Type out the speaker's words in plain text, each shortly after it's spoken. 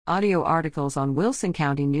Audio articles on Wilson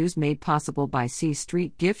County News made possible by C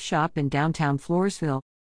Street Gift Shop in downtown Floresville.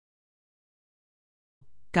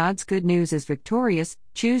 God's good news is victorious.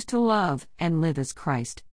 Choose to love and live as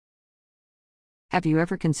Christ. Have you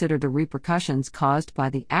ever considered the repercussions caused by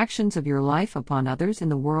the actions of your life upon others in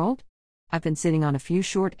the world? I've been sitting on a few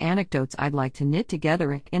short anecdotes I'd like to knit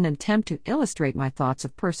together in an attempt to illustrate my thoughts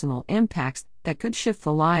of personal impacts that could shift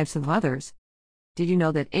the lives of others. Did you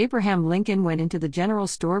know that Abraham Lincoln went into the general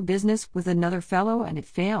store business with another fellow and it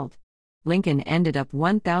failed? Lincoln ended up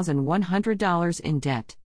 $1,100 in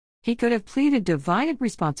debt. He could have pleaded divided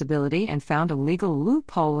responsibility and found a legal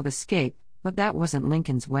loophole of escape, but that wasn't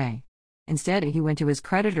Lincoln's way. Instead, he went to his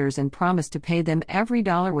creditors and promised to pay them every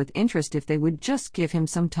dollar with interest if they would just give him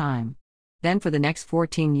some time. Then for the next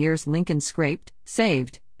 14 years Lincoln scraped,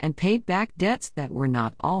 saved, and paid back debts that were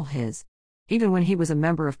not all his. Even when he was a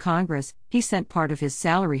member of Congress, he sent part of his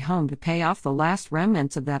salary home to pay off the last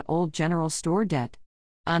remnants of that old general store debt.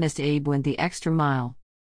 Honest Abe went the extra mile.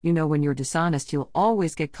 You know, when you're dishonest you'll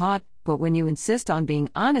always get caught, but when you insist on being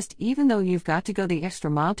honest even though you've got to go the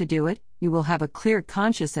extra mile to do it, you will have a clear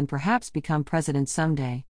conscience and perhaps become president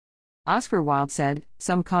someday. Oscar Wilde said,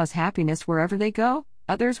 "Some cause happiness wherever they go,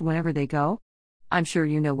 others whenever they go." I'm sure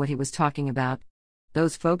you know what he was talking about.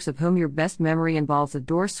 Those folks of whom your best memory involves the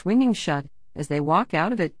door swinging shut as they walk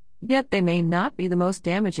out of it, yet they may not be the most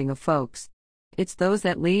damaging of folks. It's those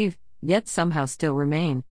that leave, yet somehow still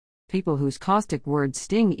remain. People whose caustic words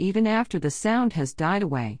sting even after the sound has died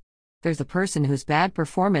away. There's a person whose bad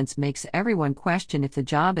performance makes everyone question if the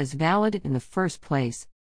job is valid in the first place.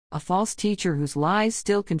 A false teacher whose lies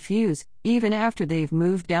still confuse, even after they've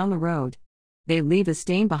moved down the road. They leave a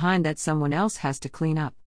stain behind that someone else has to clean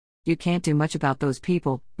up. You can't do much about those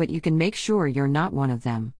people, but you can make sure you're not one of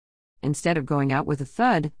them. Instead of going out with a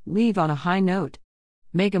thud, leave on a high note.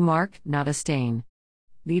 Make a mark, not a stain.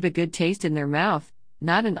 Leave a good taste in their mouth,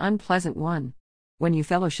 not an unpleasant one. When you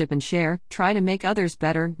fellowship and share, try to make others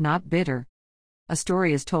better, not bitter. A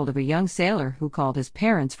story is told of a young sailor who called his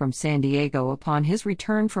parents from San Diego upon his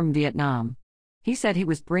return from Vietnam. He said he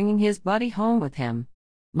was bringing his buddy home with him.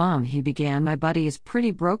 "Mom," he began, "my buddy is pretty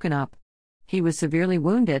broken up. He was severely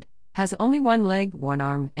wounded, has only one leg, one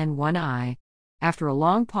arm, and one eye." After a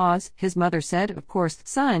long pause, his mother said, "Of course,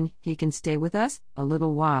 son, he can stay with us a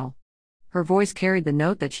little while." Her voice carried the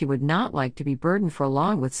note that she would not like to be burdened for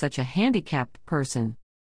long with such a handicapped person.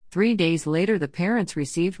 3 days later the parents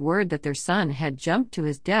received word that their son had jumped to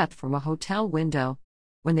his death from a hotel window.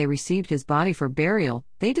 When they received his body for burial,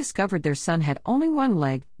 they discovered their son had only one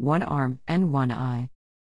leg, one arm, and one eye.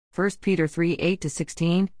 1 Peter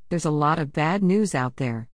 3:8-16, there's a lot of bad news out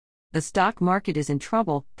there. The stock market is in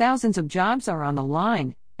trouble, thousands of jobs are on the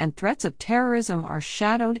line, and threats of terrorism are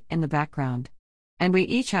shadowed in the background. And we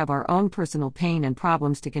each have our own personal pain and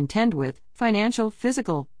problems to contend with. Financial,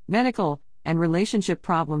 physical, medical, and relationship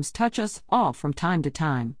problems touch us all from time to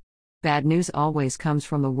time. Bad news always comes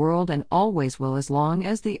from the world and always will as long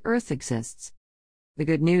as the earth exists. The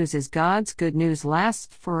good news is God's good news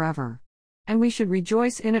lasts forever. And we should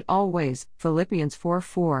rejoice in it always. Philippians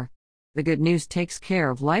 4:4. The good news takes care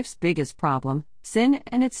of life's biggest problem, sin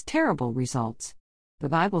and its terrible results. The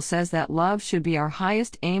Bible says that love should be our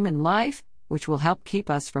highest aim in life, which will help keep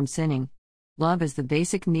us from sinning. Love is the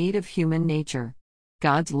basic need of human nature.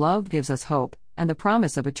 God's love gives us hope and the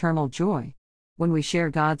promise of eternal joy. When we share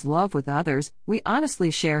God's love with others, we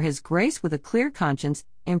honestly share His grace with a clear conscience,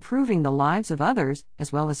 improving the lives of others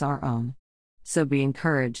as well as our own. So be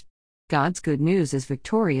encouraged. God's good news is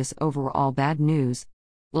victorious over all bad news.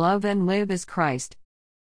 Love and live as Christ.